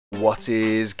What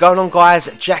is going on, guys?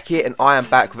 Jack here, and I am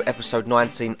back with episode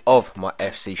 19 of my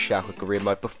FC Schalke career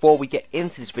mode. Before we get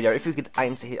into this video, if you could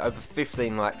aim to hit over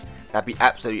 15 likes, that'd be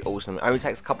absolutely awesome. It only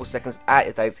takes a couple seconds out of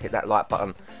your day to hit that like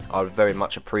button. I would very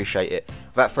much appreciate it.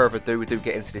 Without further ado, we do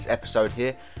get into this episode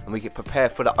here, and we get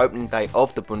prepared for the opening day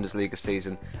of the Bundesliga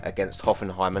season against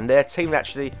Hoffenheim. And their team,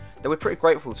 actually, that we're pretty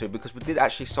grateful to, because we did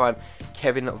actually sign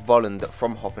Kevin Volland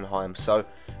from Hoffenheim. So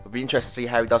it'll be interesting to see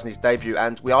how he does in his debut,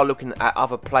 and we are looking at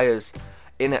other players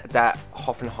in that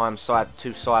Hoffenheim side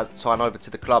to sign over to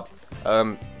the club.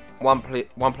 One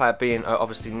player being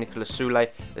obviously Nicolas Sule,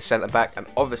 the centre back, and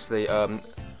obviously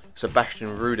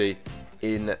Sebastian Rudy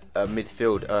in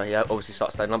midfield. He obviously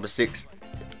starts there, number 6,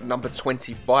 number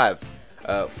 25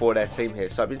 for their team here.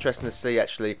 So it'll be interesting to see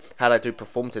actually how they do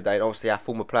perform today. And obviously our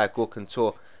former player Gorkan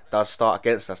Tor does start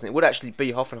against us, and it would actually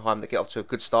be Hoffenheim that get off to a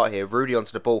good start here. Rudy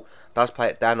onto the ball, does play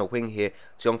it down the wing here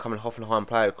to the oncoming Hoffenheim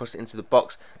player, across it into the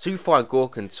box to find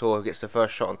Gorkan Tor, who gets the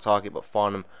first shot on target, but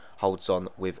Farnham holds on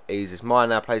with ease. Meyer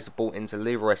now plays the ball into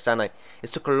Leroy Sané.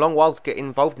 It took a long while to get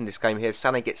involved in this game here.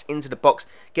 Sané gets into the box,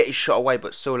 get his shot away,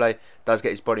 but Sule does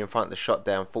get his body in front of the shot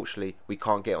there. Unfortunately, we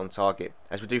can't get on target,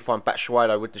 as we do find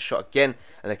Batshuayi with the shot again,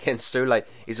 and again Sule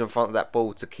is in front of that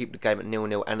ball to keep the game at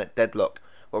 0-0 and at deadlock.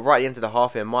 But right at the end of the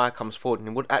half here, Meyer comes forward and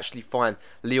he would actually find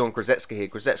Leon Goretzka here.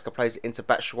 Goretzka plays it into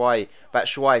Batshuayi.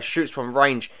 Batshuayi shoots from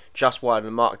range just wide of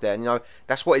the mark there. And, you know,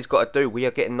 that's what he's got to do. We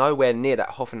are getting nowhere near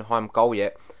that Hoffenheim goal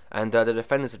yet. And the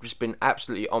defenders have just been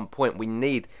absolutely on point. We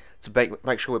need to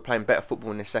make sure we're playing better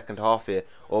football in the second half here,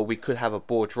 or we could have a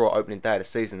ball draw opening day of the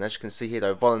season. As you can see here,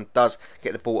 though, Volland does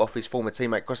get the ball off his former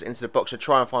teammate, cross it into the box to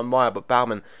try and find Meyer, but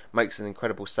Baumann makes an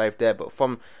incredible save there. But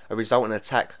from a resultant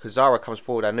attack, Kazara comes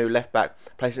forward, our new left back,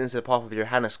 places it into the path of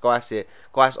Johannes Geis here.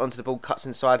 Geis onto the ball, cuts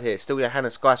inside here. Still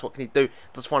Johannes Geis, what can he do?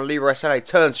 Does find Leroy Sané,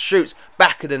 turns, shoots,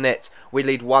 back of the net. We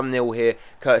lead 1-0 here,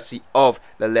 courtesy of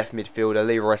the left midfielder,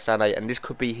 Leroy Sané, and this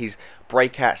could be his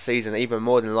breakout season, even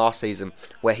more than last season,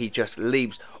 where he just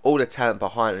leaves all the talent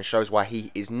behind and shows why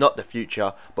he is not the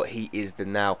future, but he is the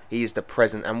now. He is the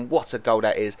present, and what a goal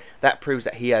that is. That proves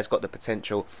that he has got the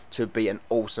potential to be an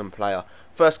awesome player.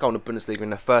 First goal in the Bundesliga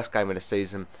in the first game of the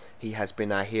season. He has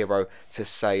been our hero, to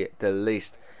say the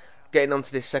least. Getting on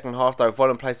to this second half, though,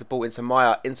 Volland plays the ball into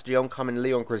Meyer, into the oncoming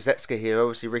Leon Goretzka here.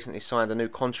 Obviously recently signed a new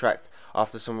contract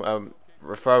after some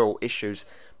referral issues,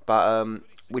 but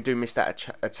we do miss that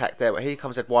attack there. But here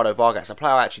comes Eduardo Vargas, a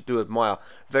player I actually do admire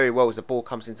very well, as the ball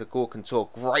comes into Gorkan Tor.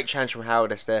 Great chance from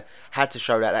Howardess there. Had to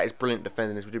show that. That is brilliant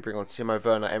defending, as we do bring on Timo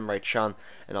Werner, Emre Can,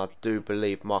 and I do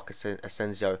believe Marcus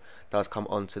Asensio does come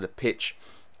onto the pitch.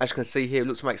 As you can see here, it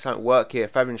looks to make something work here.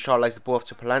 Fabian Schär lays the ball off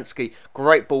to Polanski.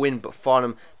 Great ball in, but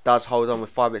Farnham does hold on with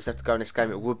 5 minutes left to go in this game.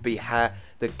 It would be how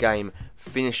the game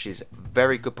finishes.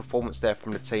 Very good performance there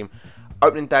from the team.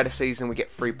 Opening day of the season, we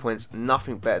get 3 points.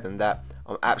 Nothing better than that.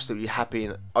 I'm absolutely happy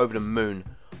and over the moon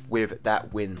with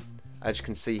that win. As you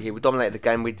can see here, we dominated the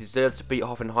game. We deserved to beat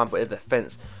Hoffenheim, but the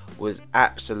defence was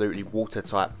absolutely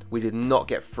watertight. We did not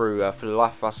get through for the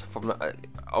life of us. From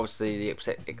obviously, the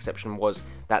exception was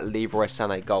that Leroy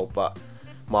Sané goal, but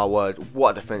my word,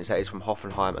 what a defence that is from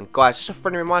Hoffenheim. And guys, just a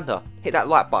friendly reminder, hit that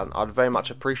like button. I'd very much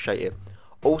appreciate it.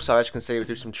 Also, as you can see, we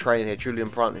do some training here. Julian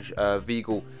Brandt,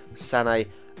 Weigl, Sané,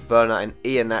 Werner, and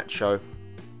Iheanacho.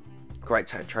 Great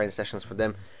training sessions for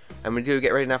them. And we do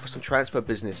get ready now for some transfer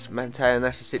business. Matej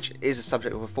Nastasic is a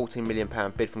subject of a £14 million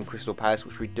bid from Crystal Palace,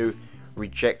 which we do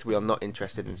reject. We are not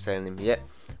interested in selling him yet.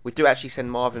 We do actually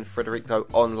send Marvin Frederico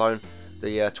on loan,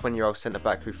 the 20-year-old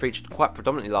centre-back who featured quite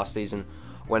predominantly last season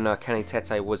when Kenny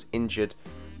Tete was injured.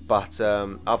 But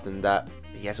other than that,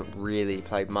 he hasn't really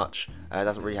played much.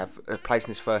 Doesn't really have a place in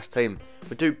his first team.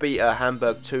 We do beat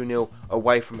Hamburg 2-0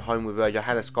 away from home, with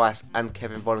Johannes Geis and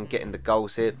Kevin Volland getting the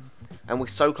goals here. And we're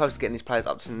so close to getting these players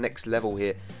up to the next level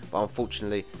here, but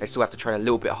unfortunately they still have to train a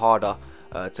little bit harder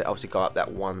to obviously go up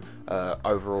that one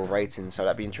overall rating. So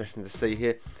that'd be interesting to see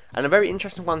here. And a very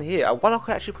interesting one here, one I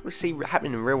could actually probably see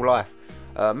happening in real life.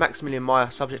 Maximilian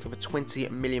Meyer, subject of a £20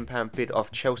 million bid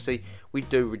off Chelsea. We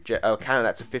do reject, counter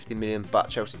that to £50 million, but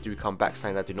Chelsea do come back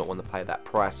saying they do not want to pay that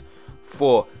price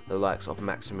for the likes of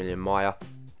Maximilian Meyer.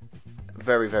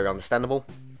 Very, very understandable.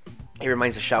 He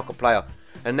remains a Schalke player.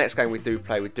 And next game we do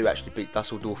actually beat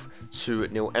Dusseldorf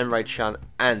 2-0. Emre Can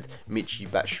and Michy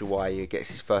Batshuayi gets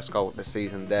his first goal of the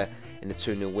season there in the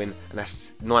 2-0 win. And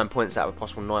that's 9 points out of a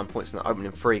possible 9 points in the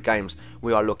opening 3 games.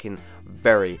 We are looking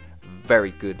very,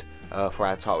 very good for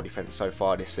our title defence so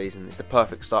far this season. It's the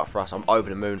perfect start for us. I'm over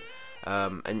the moon.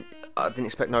 And I didn't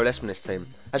expect no less from this team.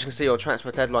 As you can see on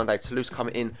transfer deadline day, Toulouse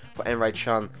coming in for Emre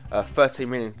Can, 13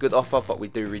 million, good offer, but we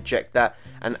do reject that.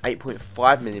 And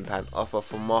 £8.5 million offer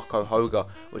from Marco Hoga,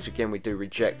 which again we do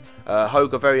reject.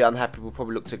 Hoga very unhappy. We'll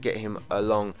probably look to get him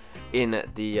along in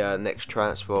the next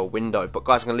transfer window. But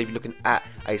guys, I'm going to leave you looking at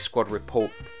a squad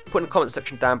report. Put in the comment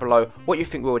section down below what you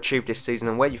think we'll achieve this season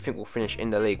and where you think we'll finish in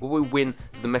the league. Will we win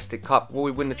the Domestic Cup? Will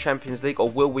we win the Champions League? Or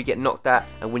will we get knocked out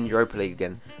and win Europa League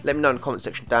again? Let me know in the comment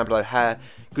section down below how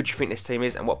good you think this team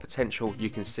is and what potential you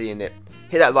can see in it.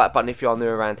 Hit that like button if you are new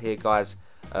around here, guys.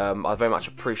 I very much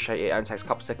appreciate it. It only takes a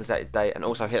couple seconds out of the day. And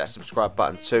also hit that subscribe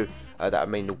button too. That would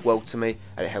mean the world to me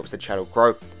and it helps the channel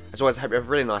grow. As always, I hope you have a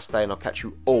really nice day and I'll catch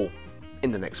you all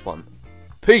in the next one.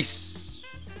 Peace!